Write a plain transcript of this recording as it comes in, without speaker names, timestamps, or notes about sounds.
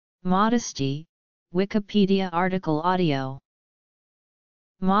Modesty, Wikipedia article audio.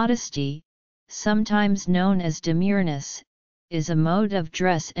 Modesty, sometimes known as demureness, is a mode of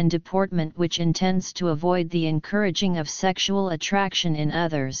dress and deportment which intends to avoid the encouraging of sexual attraction in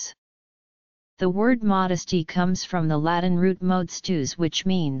others. The word modesty comes from the Latin root modestus, which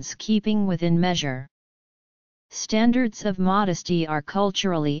means keeping within measure. Standards of modesty are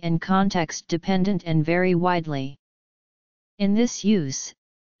culturally and context dependent and vary widely. In this use,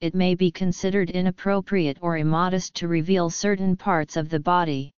 it may be considered inappropriate or immodest to reveal certain parts of the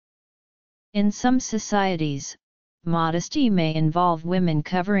body. In some societies, modesty may involve women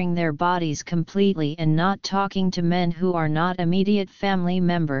covering their bodies completely and not talking to men who are not immediate family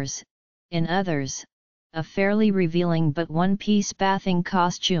members. In others, a fairly revealing but one-piece bathing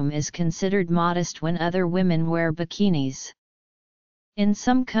costume is considered modest when other women wear bikinis. In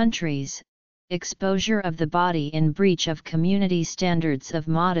some countries, exposure of the body in breach of community standards of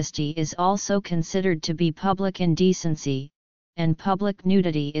modesty is also considered to be public indecency, and public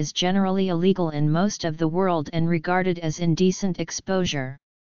nudity is generally illegal in most of the world and regarded as indecent exposure.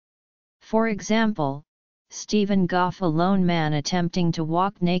 For example, Stephen Goff, a lone man attempting to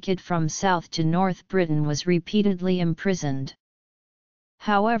walk naked from South to North Britain, was repeatedly imprisoned.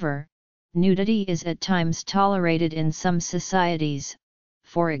 However, nudity is at times tolerated in some societies,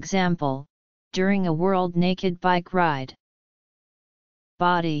 for example, during a World Naked Bike ride.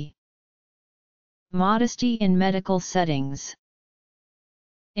 Body. Modesty in medical settings.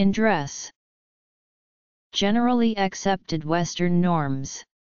 In dress. Generally accepted Western norms.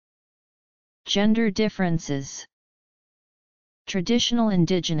 Gender differences. Traditional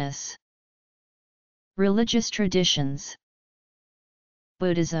indigenous. Religious traditions.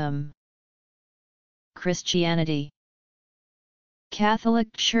 Buddhism. Christianity. Catholic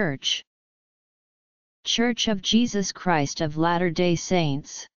Church. Church of Jesus Christ of Latter-day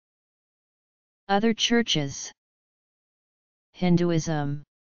Saints. Other churches. Hinduism.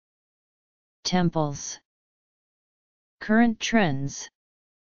 Temples. Current trends.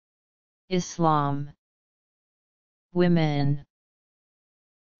 Islam. Women.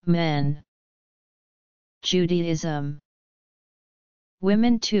 Men. Judaism.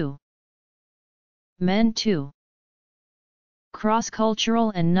 Women too. Men too.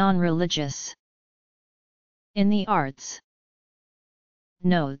 Cross-cultural and non-religious. In the arts.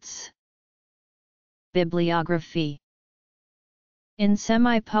 Notes. Bibliography. In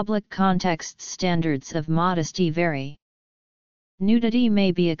semi-public contexts, standards of modesty vary. Nudity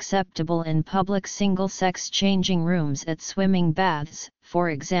may be acceptable in public single-sex changing rooms at swimming baths,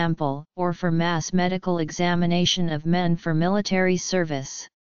 for example, or for mass medical examination of men for military service.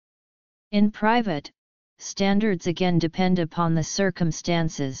 In private, standards again depend upon the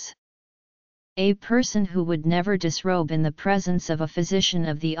circumstances. A person who would never disrobe in the presence of a physician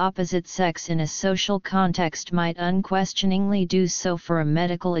of the opposite sex in a social context might unquestioningly do so for a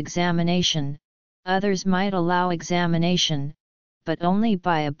medical examination. Others might allow examination, but only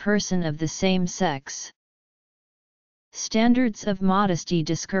by a person of the same sex. Standards of modesty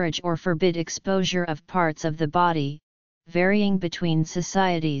discourage or forbid exposure of parts of the body, varying between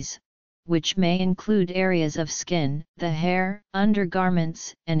societies, which may include areas of skin, the hair,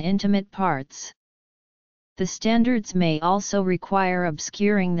 undergarments, and intimate parts. The standards may also require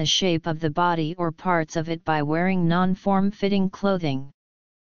obscuring the shape of the body or parts of it by wearing non-form-fitting clothing.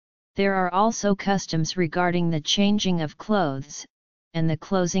 There are also customs regarding the changing of clothes, and the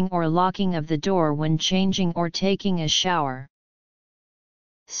closing or locking of the door when changing or taking a shower.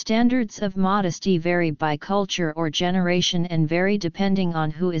 Standards of modesty vary by culture or generation and vary depending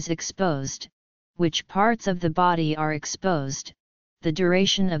on who is exposed, which parts of the body are exposed, the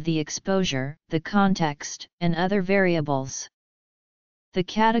duration of the exposure, the context, and other variables. The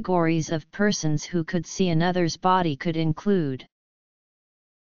categories of persons who could see another's body could include.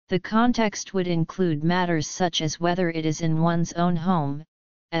 The context would include matters such as whether it is in one's own home,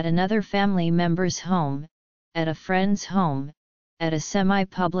 at another family member's home, at a friend's home, at a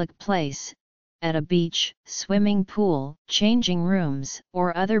semi-public place, at a beach, swimming pool, changing rooms,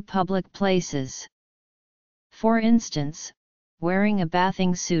 or other public places. For instance, wearing a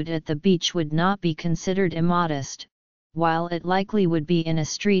bathing suit at the beach would not be considered immodest, while it likely would be in a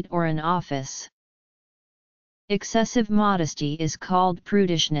street or an office. Excessive modesty is called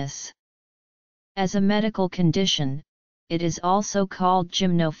prudishness. As a medical condition, it is also called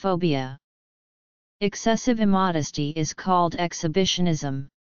gymnophobia. Excessive immodesty is called exhibitionism.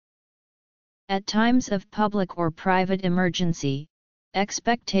 At times of public or private emergency,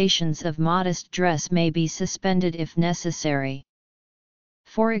 expectations of modest dress may be suspended if necessary.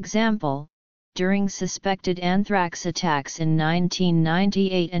 For example, during suspected anthrax attacks in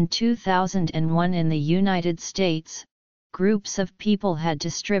 1998 and 2001 in the United States, groups of people had to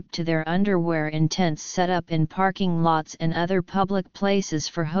strip to their underwear in tents set up in parking lots and other public places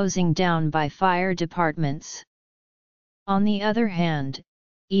for hosing down by fire departments. On the other hand,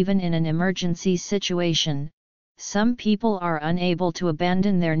 even in an emergency situation, some people are unable to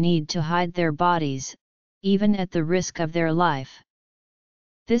abandon their need to hide their bodies, even at the risk of their life.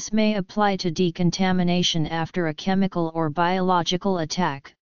 This may apply to decontamination after a chemical or biological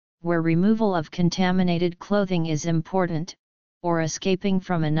attack, where removal of contaminated clothing is important, or escaping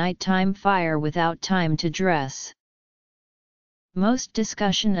from a nighttime fire without time to dress. Most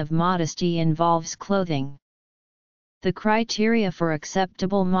discussion of modesty involves clothing. The criteria for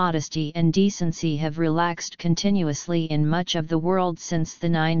acceptable modesty and decency have relaxed continuously in much of the world since the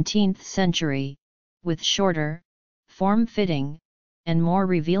 19th century, with shorter, form-fitting, and more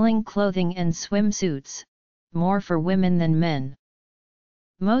revealing clothing and swimsuits, more for women than men.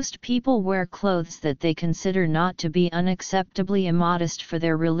 Most people wear clothes that they consider not to be unacceptably immodest for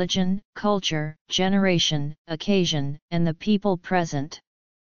their religion, culture, generation, occasion, and the people present.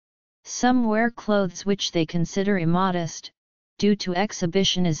 Some wear clothes which they consider immodest, due to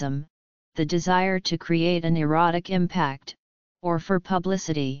exhibitionism, the desire to create an erotic impact, or for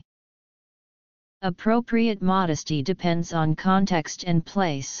publicity. Appropriate modesty depends on context and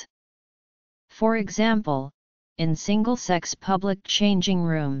place. For example, in single-sex public changing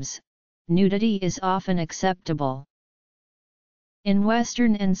rooms, nudity is often acceptable. In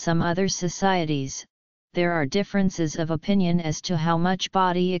Western and some other societies, there are differences of opinion as to how much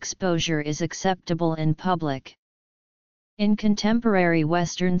body exposure is acceptable in public. In contemporary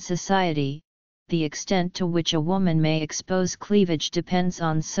Western society, the extent to which a woman may expose cleavage depends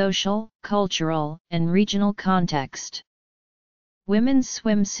on social, cultural, and regional context. Women's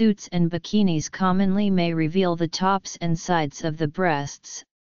swimsuits and bikinis commonly may reveal the tops and sides of the breasts,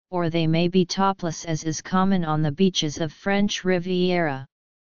 or they may be topless as is common on the beaches of French Riviera.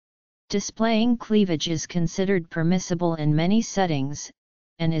 Displaying cleavage is considered permissible in many settings,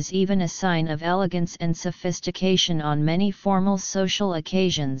 and is even a sign of elegance and sophistication on many formal social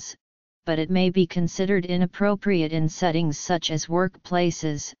occasions, but it may be considered inappropriate in settings such as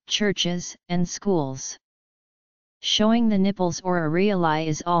workplaces, churches, and schools. Showing the nipples or areolae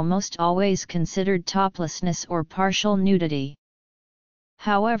is almost always considered toplessness or partial nudity.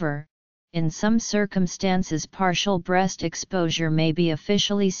 However, in some circumstances partial breast exposure may be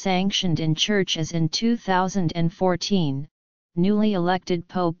officially sanctioned in church, as in 2014, newly elected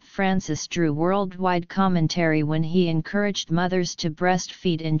Pope Francis drew worldwide commentary when he encouraged mothers to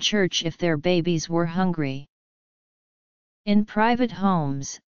breastfeed in church if their babies were hungry. In private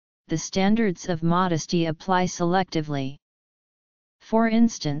homes, the standards of modesty apply selectively. For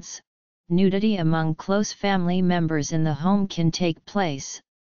instance, nudity among close family members in the home can take place,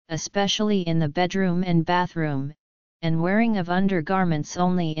 especially in the bedroom and bathroom, and wearing of undergarments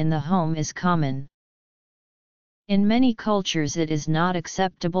only in the home is common. In many cultures it is not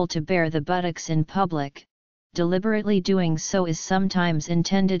acceptable to bare the buttocks in public. Deliberately doing so is sometimes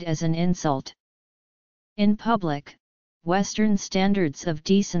intended as an insult. In public, Western standards of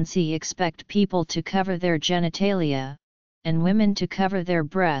decency expect people to cover their genitalia, and women to cover their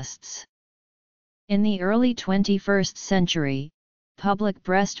breasts. In the early 21st century, public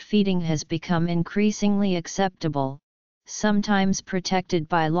breastfeeding has become increasingly acceptable, sometimes protected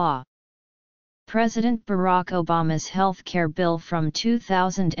by law. President Barack Obama's health care bill from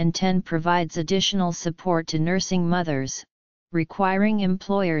 2010 provides additional support to nursing mothers, requiring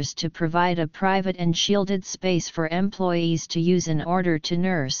employers to provide a private and shielded space for employees to use in order to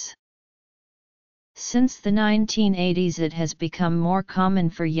nurse. Since the 1980s it has become more common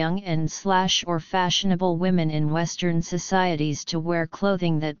for young and/or fashionable women in Western societies to wear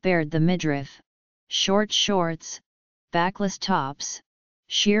clothing that bared the midriff, short shorts, backless tops,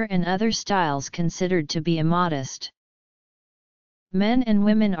 sheer and other styles considered to be immodest. Men and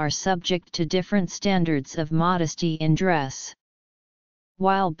women are subject to different standards of modesty in dress.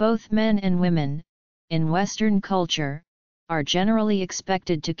 While both men and women, in Western culture, are generally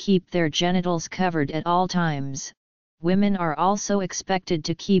expected to keep their genitals covered at all times, women are also expected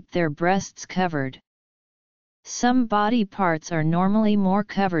to keep their breasts covered. Some body parts are normally more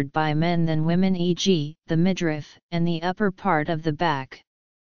covered by men than women, e.g., the midriff and the upper part of the back.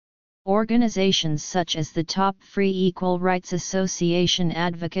 Organizations such as the Top Free Equal Rights Association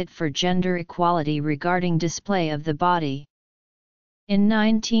advocate for gender equality regarding display of the body. In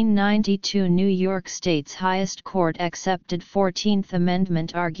 1992, New York State's highest court accepted 14th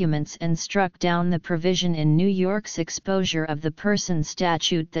Amendment arguments and struck down the provision in New York's exposure of the person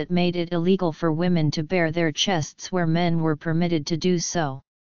statute that made it illegal for women to bare their chests where men were permitted to do so.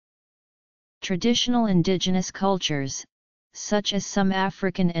 Traditional indigenous cultures, such as some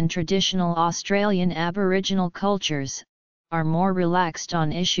African and traditional Australian Aboriginal cultures, are more relaxed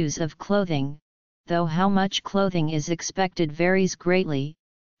on issues of clothing, though how much clothing is expected varies greatly,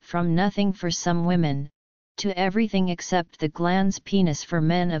 from nothing for some women, to everything except the glans penis for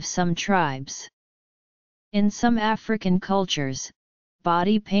men of some tribes. In some African cultures,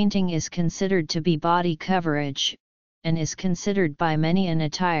 body painting is considered to be body coverage, and is considered by many an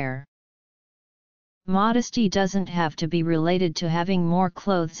attire. Modesty doesn't have to be related to having more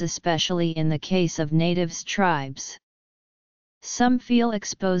clothes, especially in the case of natives' tribes. Some feel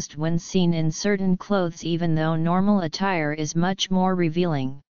exposed when seen in certain clothes, even though normal attire is much more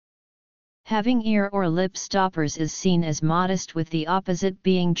revealing. Having ear or lip stoppers is seen as modest, with the opposite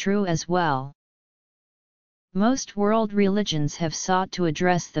being true as well. Most world religions have sought to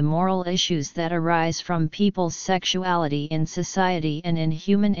address the moral issues that arise from people's sexuality in society and in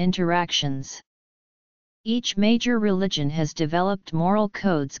human interactions. Each major religion has developed moral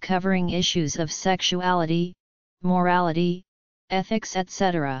codes covering issues of sexuality, morality, ethics,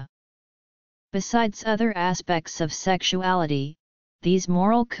 etc. Besides other aspects of sexuality, these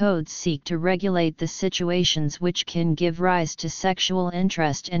moral codes seek to regulate the situations which can give rise to sexual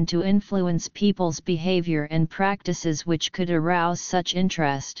interest and to influence people's behavior and practices which could arouse such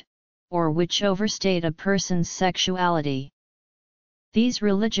interest, or which overstate a person's sexuality. These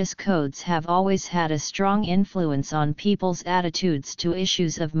religious codes have always had a strong influence on people's attitudes to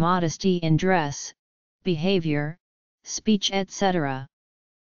issues of modesty in dress, behavior, speech, etc.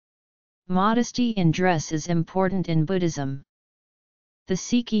 Modesty in dress is important in Buddhism. The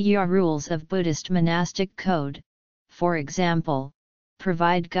Sikhiya rules of Buddhist monastic code, for example,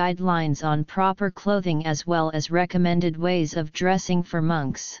 provide guidelines on proper clothing as well as recommended ways of dressing for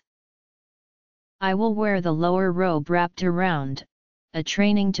monks. I will wear the lower robe wrapped around, a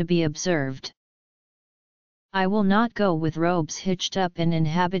training to be observed. I will not go with robes hitched up in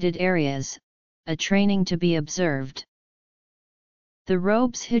inhabited areas, a training to be observed. The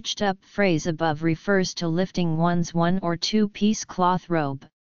robes hitched up phrase above refers to lifting one's one or two-piece cloth robe,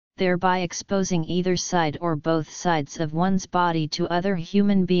 thereby exposing either side or both sides of one's body to other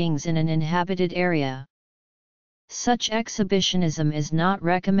human beings in an inhabited area. Such exhibitionism is not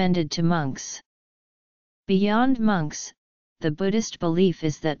recommended to monks. Beyond monks, the Buddhist belief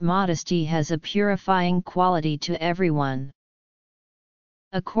is that modesty has a purifying quality to everyone.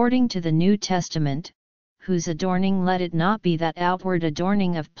 According to the New Testament, whose adorning let it not be that outward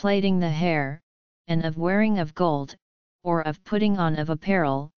adorning of plaiting the hair, and of wearing of gold, or of putting on of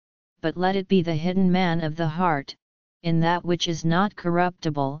apparel, but let it be the hidden man of the heart, in that which is not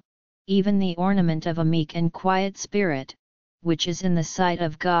corruptible, even the ornament of a meek and quiet spirit, which is in the sight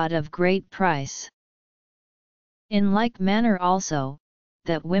of God of great price. In like manner also,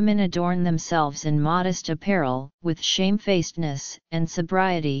 that women adorn themselves in modest apparel, with shamefacedness and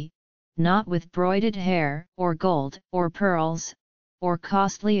sobriety, not with broided hair, or gold, or pearls, or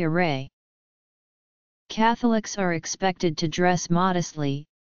costly array. Catholics are expected to dress modestly.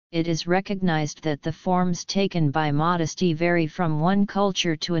 It is recognized that the forms taken by modesty vary from one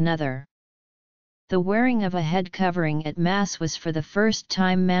culture to another. The wearing of a head covering at Mass was for the first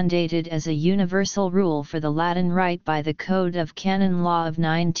time mandated as a universal rule for the Latin Rite by the Code of Canon Law of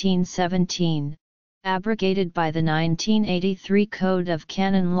 1917, abrogated by the 1983 Code of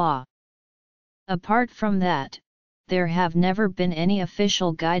Canon Law. Apart from that, there have never been any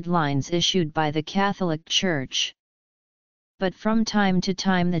official guidelines issued by the Catholic Church. But from time to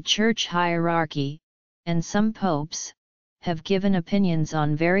time the Church hierarchy, and some popes, have given opinions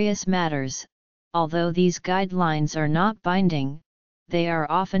on various matters. Although these guidelines are not binding, they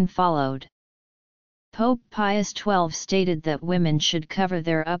are often followed. Pope Pius XII stated that women should cover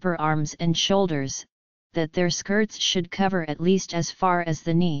their upper arms and shoulders, that their skirts should cover at least as far as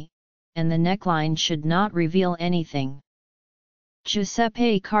the knee, and the neckline should not reveal anything.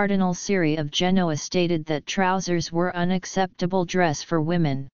 Giuseppe Cardinal Siri of Genoa stated that trousers were unacceptable dress for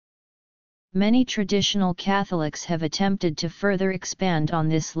women. Many traditional Catholics have attempted to further expand on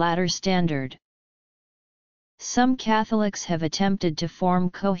this latter standard. Some Catholics have attempted to form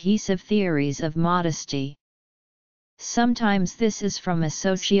cohesive theories of modesty. Sometimes this is from a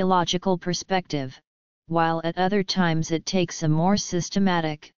sociological perspective, while at other times it takes a more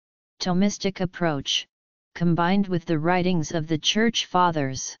systematic, Thomistic approach, combined with the writings of the Church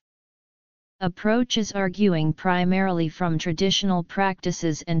Fathers. Approaches arguing primarily from traditional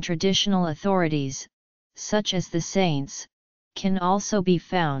practices and traditional authorities, such as the saints, can also be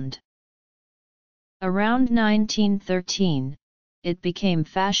found. Around 1913, it became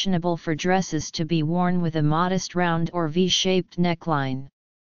fashionable for dresses to be worn with a modest round or V-shaped neckline.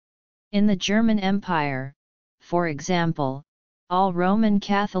 In the German Empire, for example, all Roman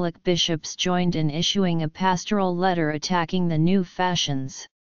Catholic bishops joined in issuing a pastoral letter attacking the new fashions.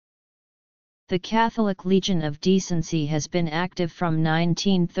 The Catholic Legion of Decency has been active from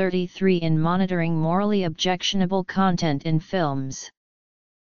 1933 in monitoring morally objectionable content in films.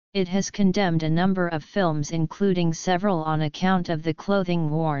 It has condemned a number of films, including several on account of the clothing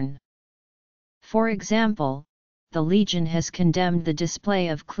worn. For example, the Legion has condemned the display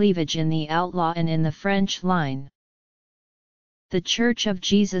of cleavage in The Outlaw and in The French Line. The Church of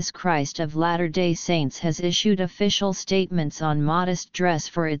Jesus Christ of Latter-day Saints has issued official statements on modest dress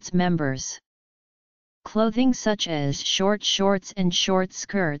for its members. Clothing such as short shorts and short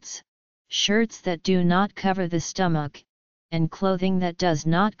skirts, shirts that do not cover the stomach, and clothing that does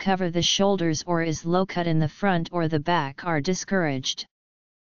not cover the shoulders or is low-cut in the front or the back are discouraged.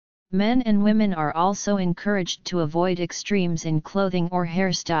 Men and women are also encouraged to avoid extremes in clothing or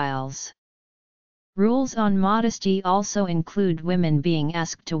hairstyles. Rules on modesty also include women being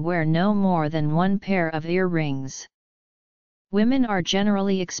asked to wear no more than one pair of earrings. Women are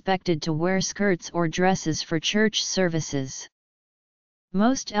generally expected to wear skirts or dresses for church services.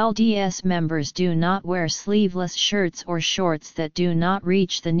 Most LDS members do not wear sleeveless shirts or shorts that do not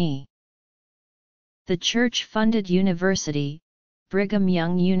reach the knee. The church-funded university, Brigham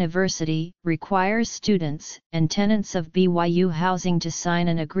Young University, requires students and tenants of BYU housing to sign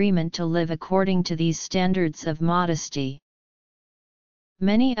an agreement to live according to these standards of modesty.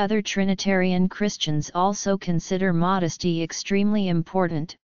 Many other Trinitarian Christians also consider modesty extremely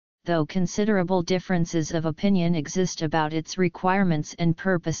important, though considerable differences of opinion exist about its requirements and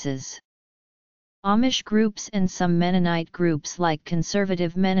purposes. Amish groups and some Mennonite groups like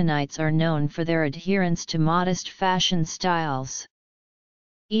Conservative Mennonites are known for their adherence to modest fashion styles.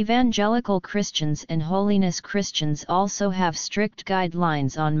 Evangelical Christians and Holiness Christians also have strict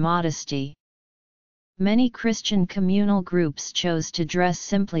guidelines on modesty. Many Christian communal groups chose to dress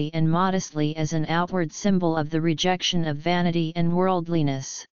simply and modestly as an outward symbol of the rejection of vanity and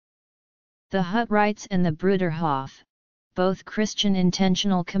worldliness. The Hutterites and the Bruderhof, both Christian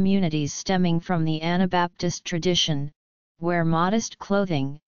intentional communities stemming from the Anabaptist tradition, wear modest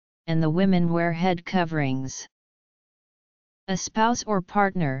clothing, and the women wear head coverings. A spouse or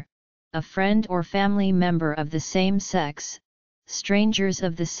partner, a friend or family member of the same sex, strangers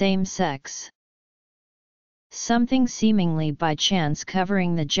of the same sex. Something seemingly by chance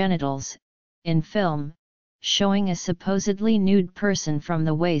covering the genitals, in film, showing a supposedly nude person from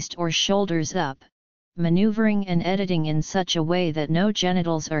the waist or shoulders up, maneuvering and editing in such a way that no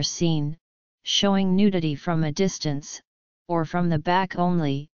genitals are seen, showing nudity from a distance, or from the back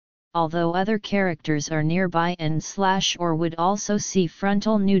only, although other characters are nearby and/or would also see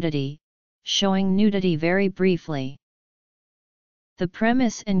frontal nudity, showing nudity very briefly. The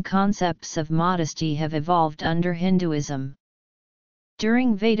premise and concepts of modesty have evolved under Hinduism.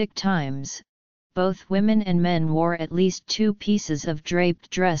 During Vedic times, both women and men wore at least two pieces of draped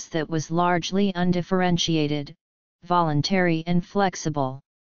dress that was largely undifferentiated, voluntary and flexible.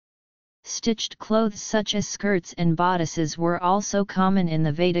 Stitched clothes such as skirts and bodices were also common in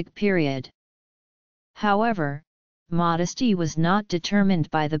the Vedic period. However, modesty was not determined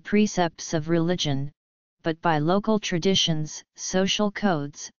by the precepts of religion, but by local traditions, social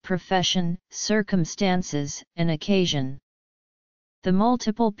codes, profession, circumstances, and occasion. The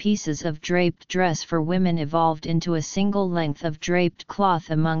multiple pieces of draped dress for women evolved into a single length of draped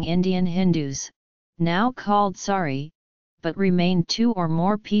cloth among Indian Hindus, now called sari, but remained two or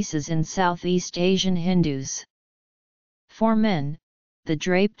more pieces in Southeast Asian Hindus. For men, the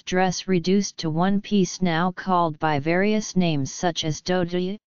draped dress reduced to one piece now called by various names such as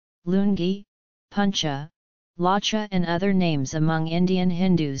dhoti, lungi, puncha, lacha and other names among Indian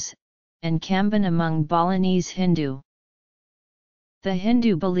Hindus, and kamban among Balinese Hindu. The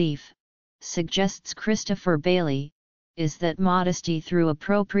Hindu belief, suggests Christopher Bailey, is that modesty through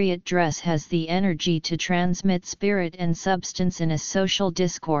appropriate dress has the energy to transmit spirit and substance in a social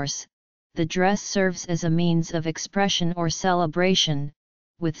discourse. The dress serves as a means of expression or celebration,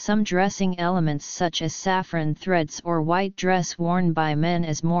 with some dressing elements such as saffron threads or white dress worn by men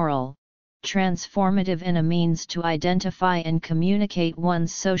as moral, transformative and a means to identify and communicate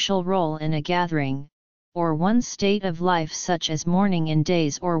one's social role in a gathering, or one's state of life such as mourning in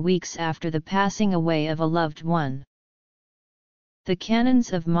days or weeks after the passing away of a loved one. The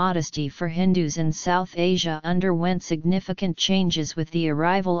canons of modesty for Hindus in South Asia underwent significant changes with the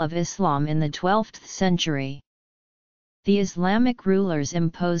arrival of Islam in the 12th century. The Islamic rulers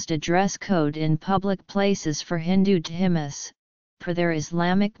imposed a dress code in public places for Hindu dhimmis, per their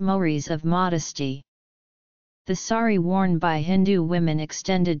Islamic mores of modesty. The sari worn by Hindu women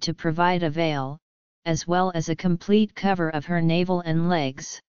extended to provide a veil, as well as a complete cover of her navel and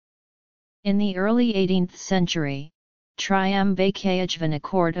legs. In the early 18th century, Triambakayajvan, a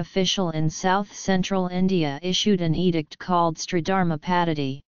court official in south-central India, issued an edict called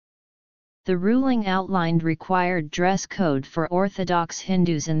Stradharmapadati. The ruling outlined required dress code for Orthodox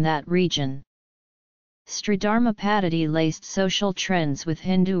Hindus in that region. Stradharmapadati laced social trends with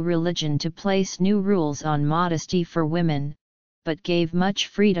Hindu religion to place new rules on modesty for women, but gave much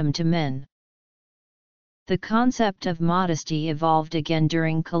freedom to men. The concept of modesty evolved again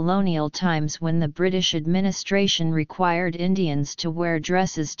during colonial times when the British administration required Indians to wear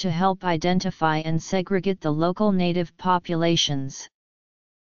dresses to help identify and segregate the local native populations.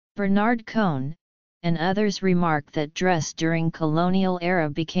 Bernard Cohn, and others remark that dress during colonial era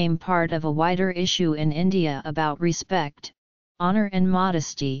became part of a wider issue in India about respect, honor and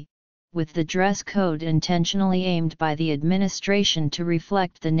modesty, with the dress code intentionally aimed by the administration to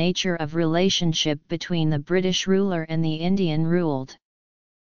reflect the nature of relationship between the British ruler and the Indian ruled.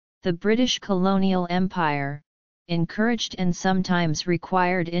 The British colonial empire encouraged and sometimes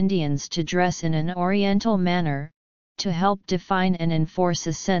required Indians to dress in an Oriental manner, to help define and enforce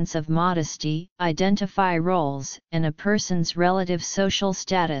a sense of modesty, identify roles, and a person's relative social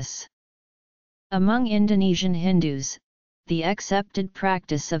status. Among Indonesian Hindus, the accepted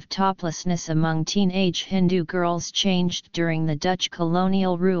practice of toplessness among teenage Hindu girls changed during the Dutch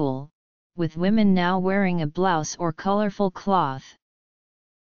colonial rule, with women now wearing a blouse or colorful cloth.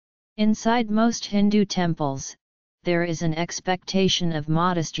 Inside most Hindu temples, there is an expectation of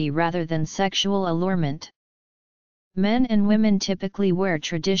modesty rather than sexual allurement. Men and women typically wear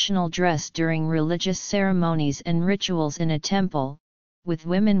traditional dress during religious ceremonies and rituals in a temple, with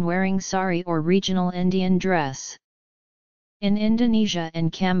women wearing sari or regional Indian dress. In Indonesia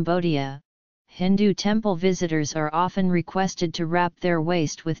and Cambodia, Hindu temple visitors are often requested to wrap their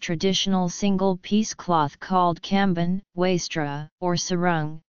waist with traditional single-piece cloth called kamban, wastra, or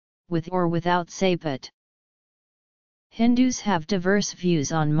sarung, with or without saput. Hindus have diverse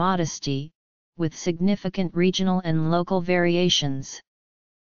views on modesty, with significant regional and local variations.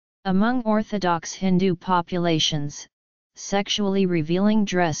 Among Orthodox Hindu populations, sexually revealing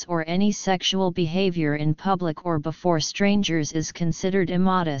dress or any sexual behavior in public or before strangers is considered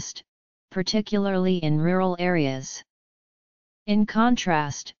immodest, particularly in rural areas. In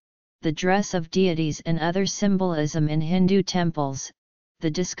contrast, the dress of deities and other symbolism in Hindu temples,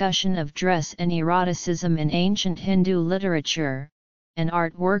 the discussion of dress and eroticism in ancient Hindu literature, and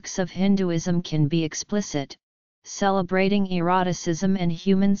artworks of Hinduism can be explicit, celebrating eroticism and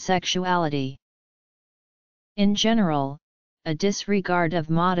human sexuality. In general, a disregard of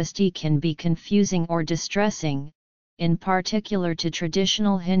modesty can be confusing or distressing, in particular to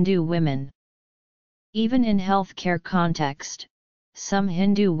traditional Hindu women. Even in healthcare context, some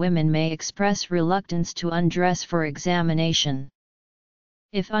Hindu women may express reluctance to undress for examination.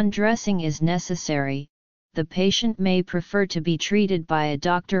 If undressing is necessary, the patient may prefer to be treated by a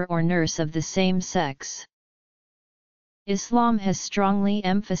doctor or nurse of the same sex. Islam has strongly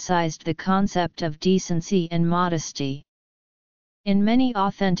emphasized the concept of decency and modesty. In many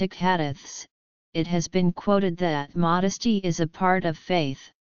authentic hadiths, it has been quoted that modesty is a part of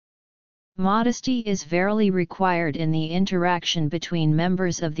faith. Modesty is verily required in the interaction between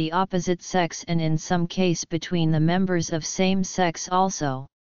members of the opposite sex and in some case between the members of same sex also.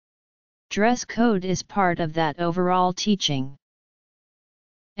 Dress code is part of that overall teaching.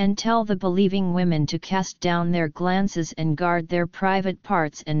 And tell the believing women to cast down their glances and guard their private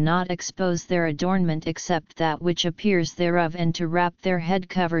parts and not expose their adornment except that which appears thereof, and to wrap their head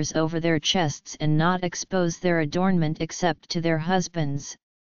covers over their chests and not expose their adornment except to their husbands,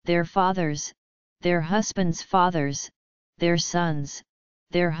 their fathers, their husbands' fathers, their sons,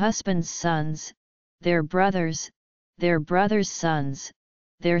 their husbands' sons, their brothers' sons,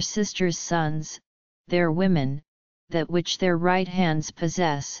 their sisters' sons, their women, that which their right hands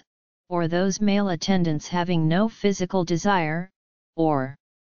possess, or those male attendants having no physical desire, or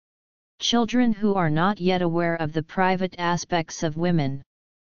children who are not yet aware of the private aspects of women.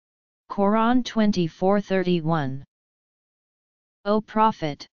 Quran 24:31. O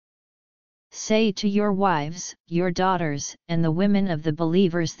Prophet! Say to your wives, your daughters, and the women of the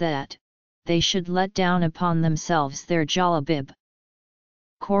believers that they should let down upon themselves their jalabib.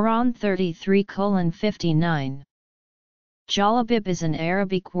 Quran 33:59. Jalabib is an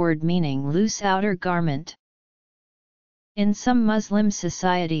Arabic word meaning loose outer garment. In some Muslim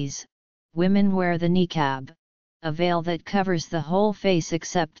societies, women wear the niqab, a veil that covers the whole face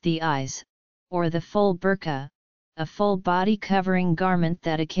except the eyes, or the full burqa, a full body covering garment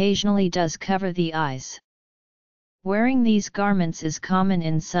that occasionally does cover the eyes. Wearing these garments is common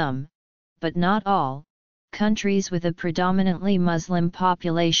in some, but not all, countries with a predominantly Muslim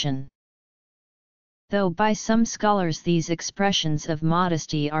population. Though by some scholars these expressions of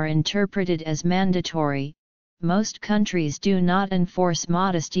modesty are interpreted as mandatory, most countries do not enforce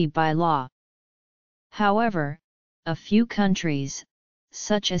modesty by law. However, a few countries,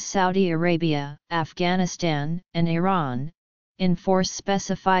 such as Saudi Arabia, Afghanistan, and Iran, enforce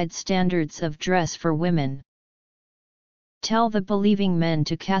specified standards of dress for women. Tell the believing men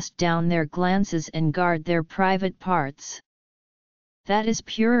to cast down their glances and guard their private parts. That is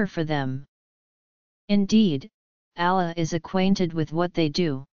purer for them. Indeed, Allah is acquainted with what they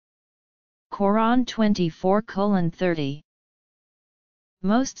do. Quran 24:30.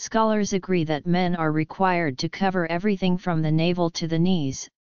 Most scholars agree that men are required to cover everything from the navel to the knees.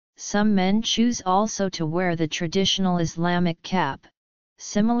 Some men choose also to wear the traditional Islamic cap,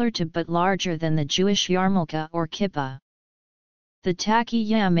 similar to but larger than the Jewish yarmulke or kippah. The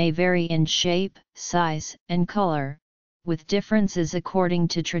taqiyya may vary in shape, size, and color, with differences according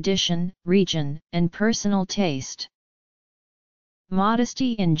to tradition, region, and personal taste.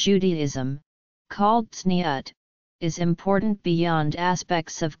 Modesty in Judaism, called tzniut, is important beyond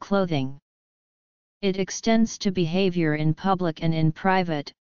aspects of clothing. It extends to behavior in public and in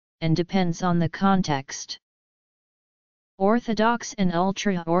private, and depends on the context. Orthodox and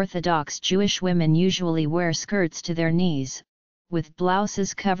ultra-Orthodox Jewish women usually wear skirts to their knees, with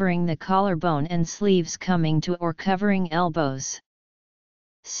blouses covering the collarbone and sleeves coming to or covering elbows.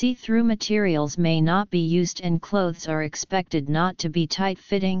 See-through materials may not be used and clothes are expected not to be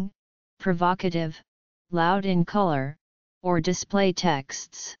tight-fitting, provocative, loud in color, or display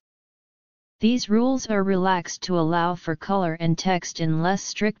texts. These rules are relaxed to allow for color and text in less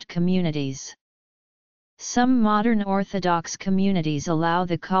strict communities. Some modern Orthodox communities allow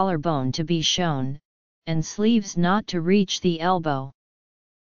the collarbone to be shown, and sleeves not to reach the elbow.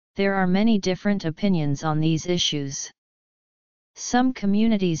 There are many different opinions on these issues. Some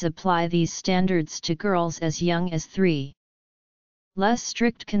communities apply these standards to girls as young as 3. Less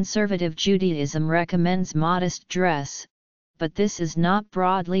strict conservative Judaism recommends modest dress, but this is not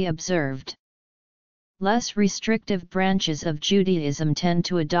broadly observed. Less restrictive branches of Judaism tend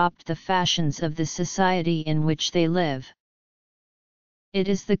to adopt the fashions of the society in which they live. It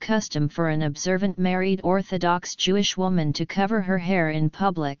is the custom for an observant married Orthodox Jewish woman to cover her hair in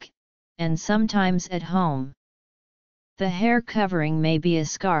public, and sometimes at home. The hair covering may be a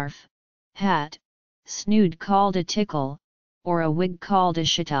scarf, hat, snood called a tickle, or a wig called a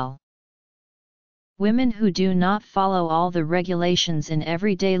shittel. Women who do not follow all the regulations in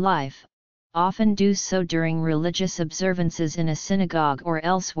everyday life, often do so during religious observances in a synagogue or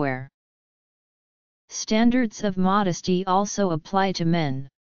elsewhere. Standards of modesty also apply to men.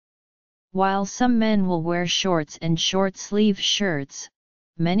 While some men will wear shorts and short-sleeve shirts,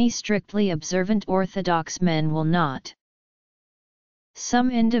 many strictly observant Orthodox men will not. Some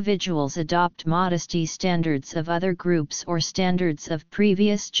individuals adopt modesty standards of other groups or standards of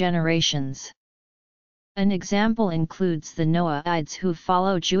previous generations. An example includes the Noahides who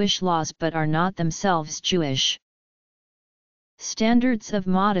follow Jewish laws but are not themselves Jewish. Standards of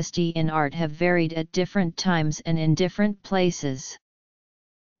modesty in art have varied at different times and in different places.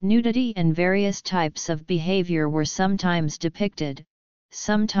 Nudity and various types of behavior were sometimes depicted,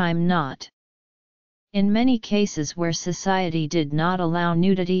 sometimes not. In many cases where society did not allow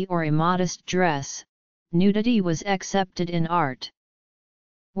nudity or immodest dress, nudity was accepted in art.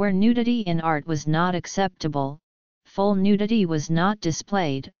 Where nudity in art was not acceptable, full nudity was not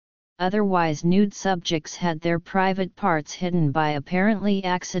displayed. Otherwise nude subjects had their private parts hidden by apparently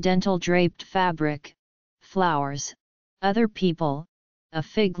accidental draped fabric, flowers, other people, a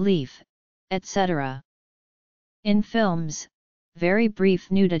fig leaf, etc. In films, very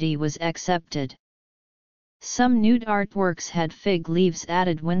brief nudity was accepted. Some nude artworks had fig leaves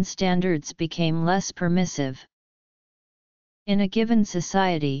added when standards became less permissive. In a given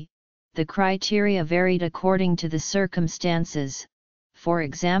society, the criteria varied according to the circumstances. For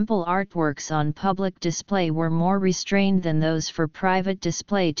example, artworks on public display were more restrained than those for private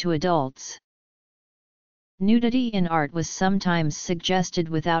display to adults. Nudity in art was sometimes suggested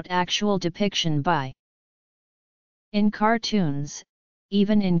without actual depiction by. In cartoons,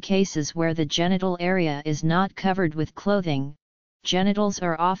 even in cases where the genital area is not covered with clothing, genitals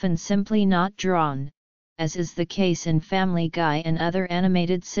are often simply not drawn, as is the case in Family Guy and other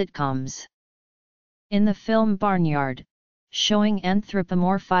animated sitcoms. In the film Barnyard, showing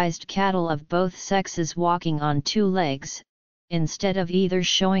anthropomorphized cattle of both sexes walking on two legs, instead of either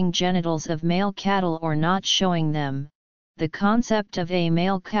showing genitals of male cattle or not showing them, the concept of a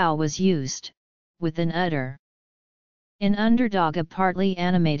male cow was used, with an udder. In Underdog, a partly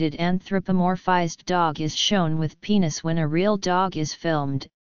animated anthropomorphized dog is shown with penis when a real dog is filmed,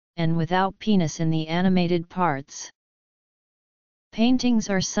 and without penis in the animated parts. Paintings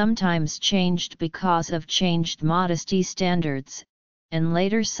are sometimes changed because of changed modesty standards, and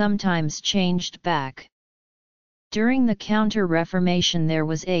later sometimes changed back. During the Counter-Reformation there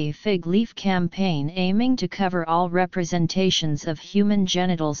was a fig leaf campaign aiming to cover all representations of human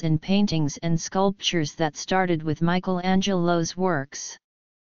genitals in paintings and sculptures that started with Michelangelo's works.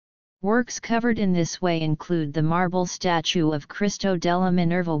 Works covered in this way include the marble statue of Cristo della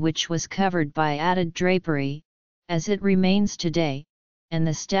Minerva, which was covered by added drapery, as it remains today, and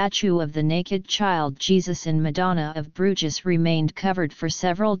the statue of the naked child Jesus in Madonna of Bruges remained covered for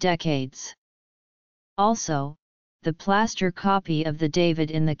several decades. Also, the plaster copy of the David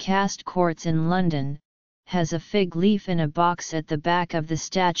in the Cast Courts in London has a fig leaf in a box at the back of the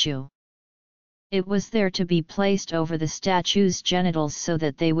statue. It was there to be placed over the statue's genitals so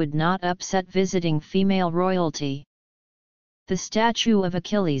that they would not upset visiting female royalty. The statue of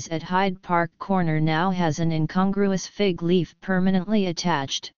Achilles at Hyde Park Corner now has an incongruous fig leaf permanently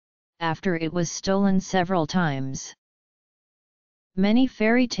attached, after it was stolen several times. Many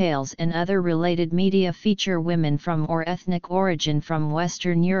fairy tales and other related media feature women from or ethnic origin from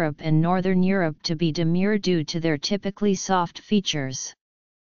Western Europe and Northern Europe to be demure due to their typically soft features.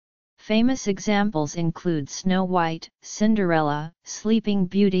 Famous examples include Snow White, Cinderella, Sleeping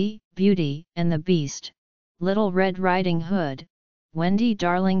Beauty, Beauty and the Beast, Little Red Riding Hood, Wendy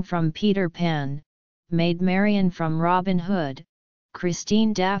Darling from Peter Pan, Maid Marian from Robin Hood,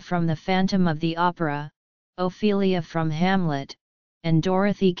 Christine Daff from The Phantom of the Opera, Ophelia from Hamlet, and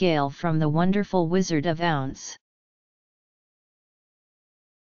Dorothy Gale from The Wonderful Wizard of Oz.